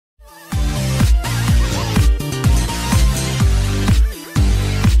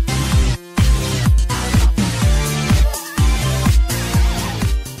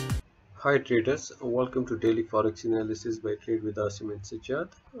Hi traders, welcome to Daily Forex Analysis by Trade with Asim and Sajjad.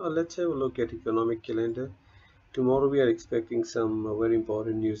 Let's have a look at economic calendar. Tomorrow we are expecting some very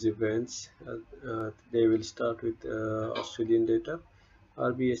important news events. They will start with Australian data,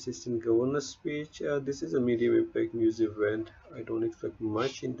 RBI Assistant Governor's speech. This is a medium impact news event. I don't expect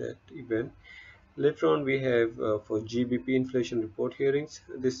much in that event. Later on we have for GBP inflation report hearings.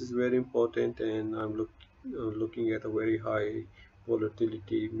 This is very important and I'm looking at a very high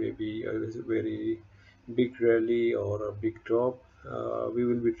volatility, maybe a very big rally or a big drop. We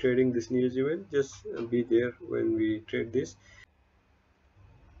will be trading this news event. Just be there when we trade this.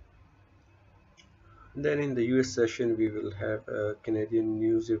 Then in the US session we will have a Canadian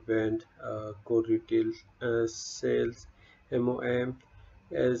news event, core retail sales, MOM.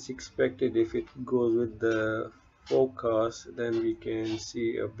 As expected, if it goes with the forecast, then we can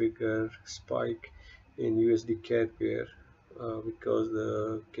see a bigger spike in USD-CAD pair because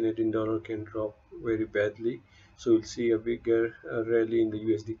the Canadian dollar can drop very badly. So we'll see a bigger rally in the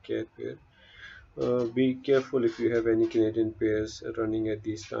USD-CAD pair. Be careful if you have any Canadian pairs running at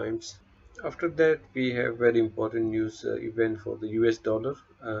these times. After that, we have very important news event for the US dollar,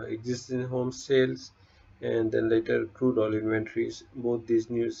 existing home sales, and then later crude oil inventories. Both these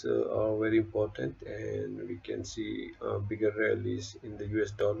news are very important, and we can see bigger rallies in the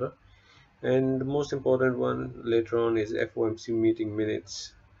US dollar. And the most important one later on is FOMC meeting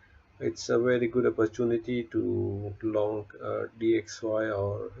minutes. It's a very good opportunity to long DXY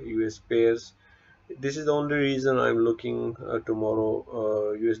or US pairs. This is the only reason I'm looking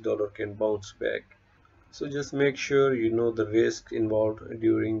tomorrow US dollar can bounce back. So just make sure you know the risk involved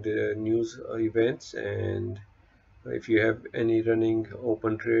during the news events, and if you have any running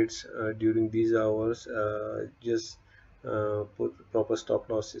open trades during these hours, just put proper stop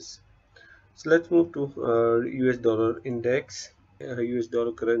losses. So let's move to US dollar index. US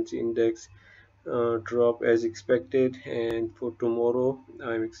dollar currency index drop as expected, and for tomorrow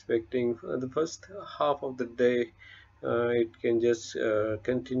I'm expecting the first half of the day it can just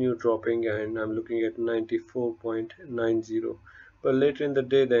continue dropping, and I'm looking at 94.90, but later in the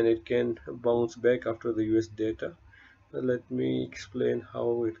day then it can bounce back after the US data. Let me explain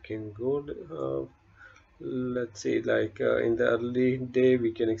how it can go. Let's say like in the early day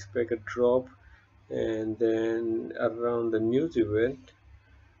we can expect a drop, and then around the news event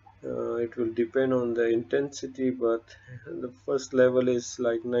it will depend on the intensity, but the first level is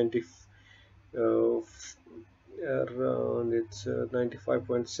like 90 around it's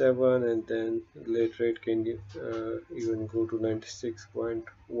 95.7, and then later it can even go to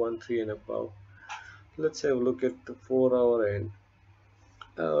 96.13 and above. Let's have a look at the 4-hour and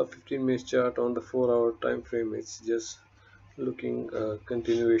 15 minutes chart. On the 4-hour time frame, it's just looking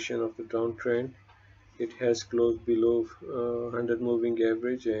continuation of the downtrend. It has closed below 100 moving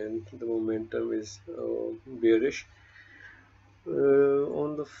average, and the momentum is bearish.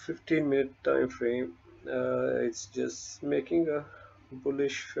 On the 15-minute time frame, it's just making a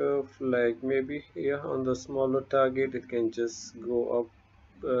bullish flag. Maybe on the smaller target it can just go up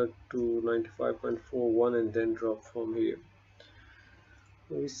to 95.41 and then drop from here.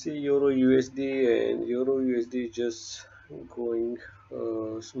 We see Euro USD, and Euro USD just going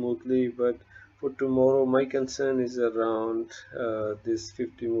smoothly, but for tomorrow my concern is around this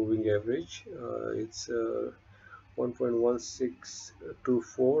 50 moving average. It's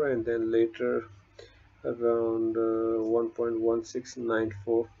 1.1624, and then later around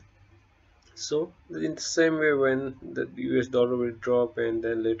 1.1694. So in the same way, when the US dollar will drop and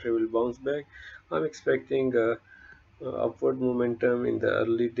then later will bounce back, I'm expecting upward momentum in the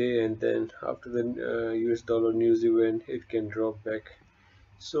early day, and then after the US dollar news event it can drop back.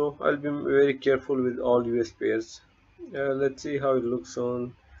 So I'll be very careful with all US pairs. Let's see how it looks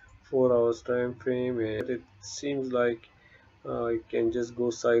on 4 hours time frame, and it seems like it can just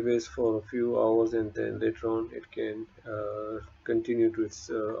go sideways for a few hours, and then later on it can continue to its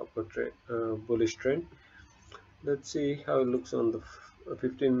upper trend, bullish trend. Let's see how it looks on the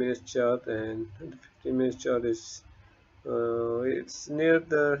 15 minutes chart, and the 15 minutes chart is it's near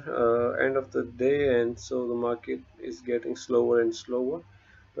the end of the day, and so the market is getting slower and slower,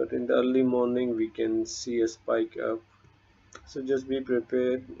 but in the early morning we can see a spike up. So just be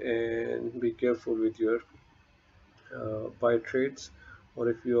prepared and be careful with your buy trades, or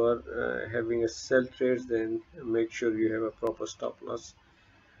if you are having a sell trades, then make sure you have a proper stop loss.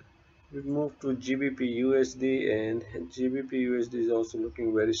 We move to GBPUSD, and GBPUSD is also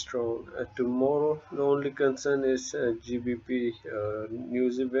looking very strong. Tomorrow the only concern is GBP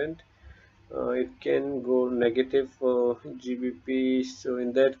news event. It can go negative for GBP, so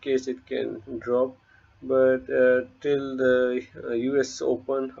in that case it can drop. but till the US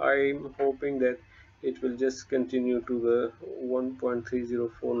Open, I'm hoping that it will just continue to the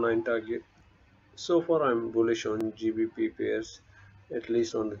 1.3049 target. So far, I'm bullish on GBP pairs, at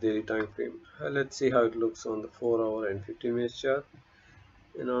least on the daily time frame. Let's see how it looks on the 4-hour and 15-minute chart.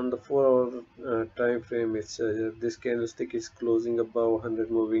 And on the 4-hour time frame, it's this candlestick is closing above 100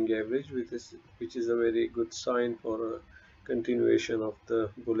 moving average, which is a very good sign for a continuation of the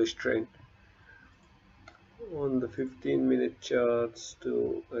bullish trend. On the 15-minute charts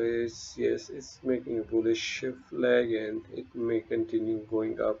too, is yes, it's making a bullish flag and it may continue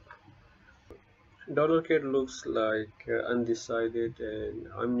going up. Dollar CAD looks like undecided, and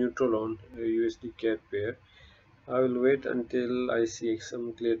I'm neutral on USD CAD pair. I will wait until I see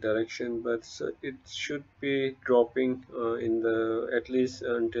some clear direction, but it should be dropping in the at least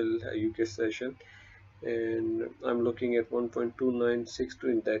until UK session, and I'm looking at 1.2962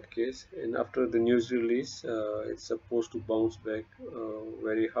 in that case. And after the news release, it's supposed to bounce back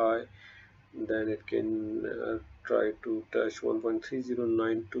very high. Then it can try to touch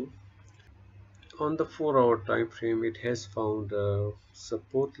 1.3092. On the 4-hour time frame, it has found a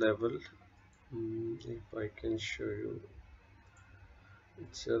support level. If I can show you,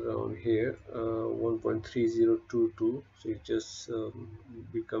 it's around here, 1.3022. So it's just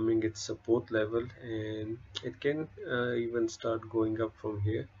becoming its support level, and it can even start going up from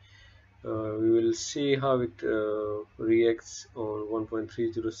here. We will see how it reacts on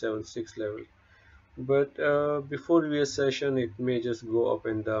 1.3076 level, but before US session it may just go up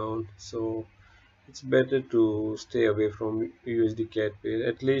and down, so it's better to stay away from USD CAD pair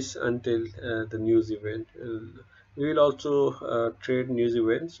at least until the news event. We will also trade news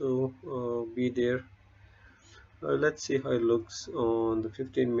event, so be there. Let's see how it looks on the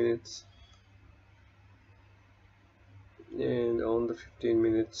 15 minutes, and on the 15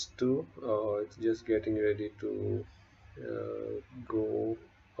 minutes too, it's just getting ready to go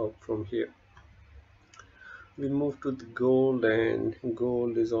up from here. We move to the gold, and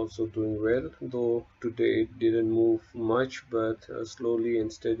gold is also doing well, though today it didn't move much, but slowly and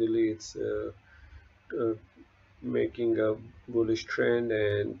steadily it's uh, making a bullish trend.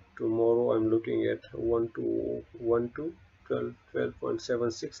 And tomorrow I'm looking at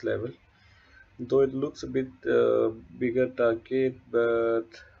 12.76 level, though it looks a bit bigger target, but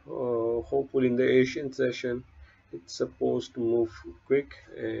hopefully in the Asian session it's supposed to move quick,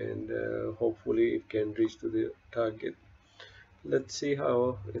 and hopefully it can reach to the target. Let's see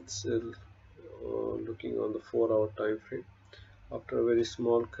how it's looking on the 4-hour time frame. After a very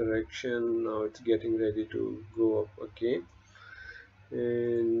small correction, now it's getting ready to go up again.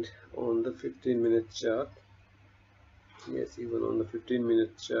 And on the 15-minute chart, yes, even on the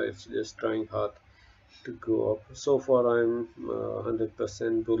 15-minute chart, it's just trying hard to go up. So far, I'm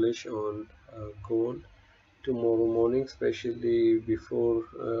 100% bullish on gold. Tomorrow morning, especially before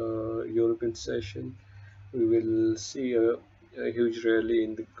European session, we will see a huge rally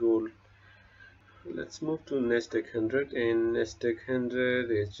in the gold. Let's move to Nasdaq 100, and Nasdaq 100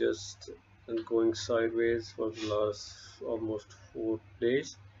 is just going sideways for the last almost 4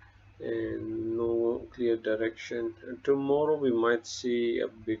 days, and no clear direction. And tomorrow we might see a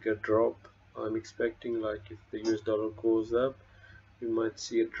bigger drop. I'm expecting, like, if the US dollar goes up, we might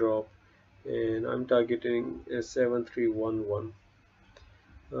see a drop, and I'm targeting a 7311.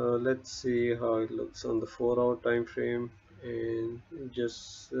 Let's see how it looks on the 4-hour time frame, and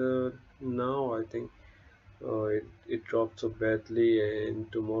just now I think it dropped so badly,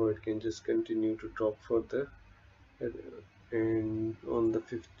 and tomorrow it can just continue to drop further. And on the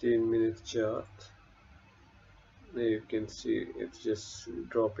 15-minute chart, you can see it's just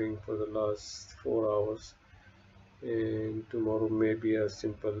dropping for the last 4 hours, and tomorrow may be a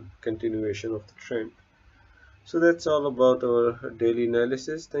simple continuation of the trend. So that's all about our daily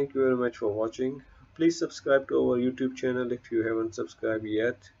analysis. Thank you very much for watching. Please subscribe to our YouTube channel if you haven't subscribed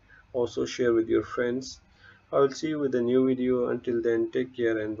yet. Also share with your friends. I will see you with a new video. Until then, take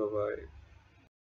care and bye bye.